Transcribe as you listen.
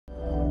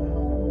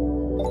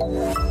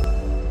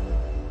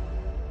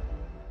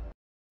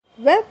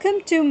Welcome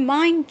to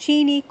Mind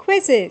Genie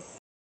Quizzes.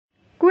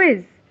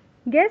 Quiz.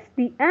 Guess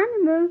the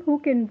animal who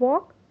can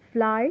walk,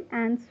 fly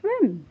and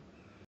swim.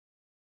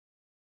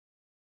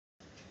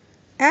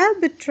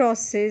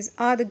 Albatrosses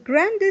are the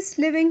grandest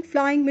living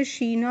flying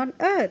machine on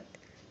earth.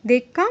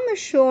 They come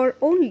ashore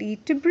only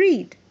to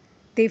breed.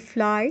 They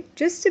fly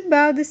just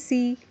above the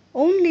sea,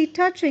 only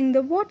touching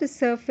the water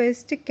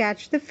surface to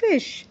catch the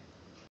fish.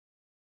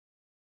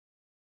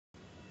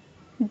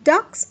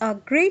 Ducks are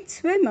great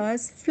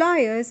swimmers,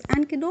 flyers,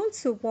 and can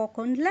also walk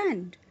on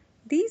land.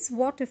 These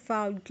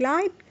waterfowl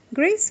glide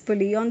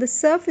gracefully on the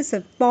surface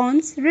of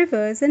ponds,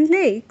 rivers, and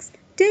lakes,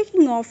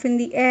 taking off in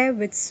the air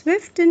with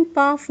swift and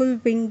powerful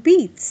wing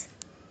beats.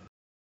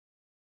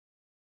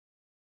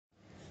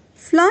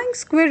 Flying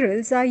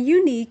squirrels are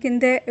unique in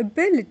their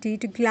ability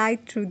to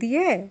glide through the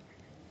air.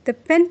 The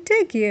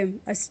pentagium,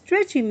 a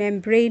stretchy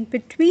membrane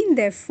between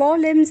their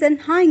forelimbs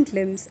and hind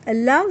limbs,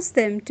 allows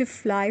them to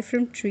fly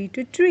from tree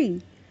to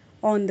tree.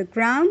 On the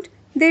ground,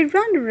 they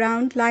run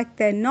around like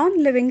their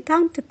non-living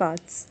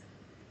counterparts.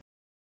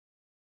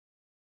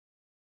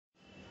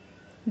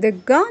 The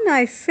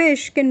guillemot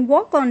fish can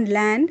walk on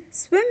land,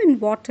 swim in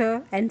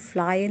water, and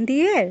fly in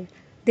the air.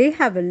 They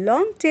have a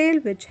long tail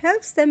which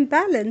helps them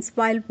balance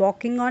while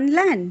walking on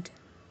land.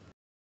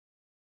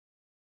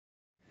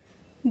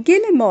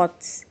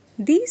 Guillemots.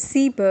 These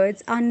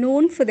seabirds are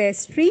known for their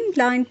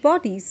streamlined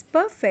bodies,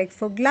 perfect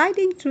for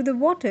gliding through the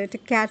water to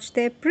catch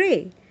their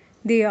prey.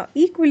 They are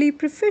equally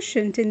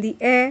proficient in the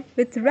air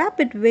with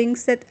rapid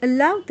wings that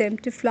allow them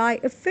to fly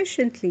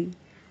efficiently.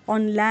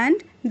 On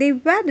land, they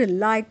waddle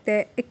like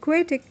their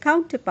aquatic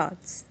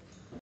counterparts.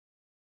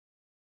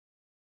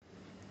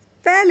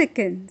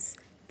 Pelicans.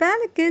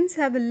 Pelicans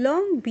have a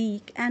long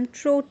beak and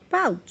throat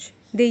pouch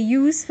they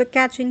use for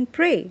catching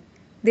prey.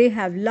 They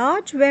have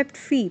large webbed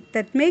feet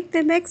that make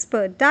them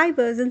expert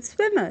divers and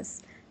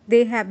swimmers.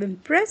 They have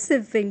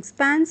impressive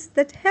wingspans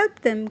that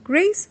help them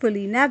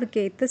gracefully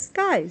navigate the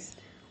skies.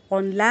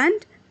 On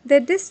land,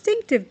 their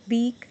distinctive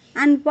beak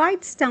and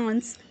wide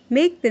stance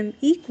make them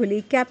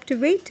equally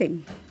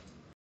captivating.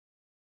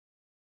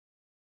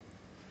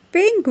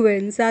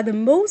 Penguins are the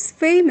most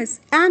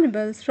famous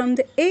animals from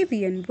the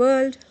avian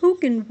world who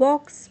can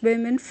walk,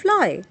 swim and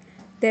fly.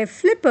 Their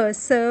flippers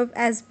serve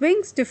as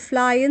wings to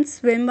fly and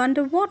swim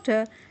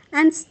underwater,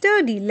 and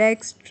sturdy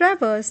legs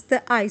traverse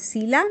the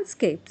icy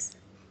landscapes.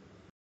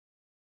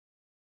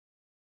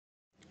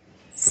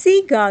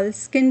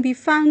 Seagulls can be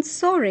found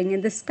soaring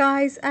in the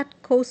skies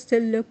at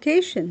coastal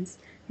locations.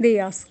 They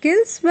are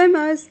skilled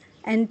swimmers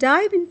and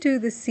dive into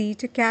the sea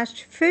to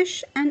catch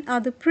fish and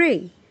other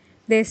prey.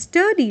 Their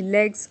sturdy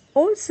legs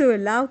also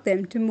allow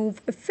them to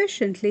move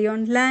efficiently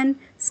on land,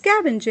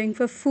 scavenging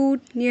for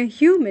food near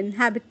human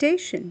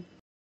habitation.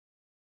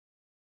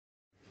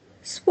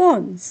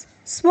 Swans.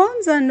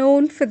 Swans are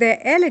known for their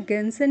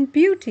elegance and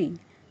beauty.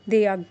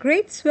 They are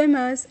great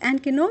swimmers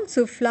and can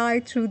also fly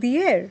through the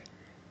air.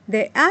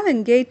 Their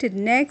elongated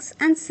necks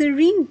and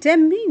serene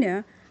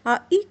demeanor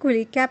are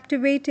equally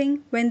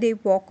captivating when they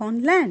walk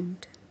on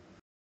land.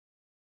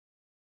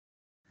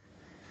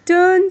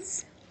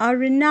 Terns are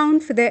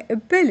renowned for their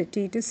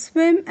ability to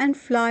swim and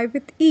fly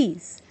with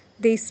ease.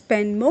 They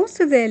spend most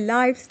of their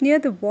lives near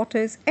the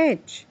water's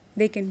edge.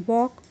 They can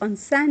walk on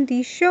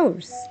sandy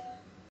shores.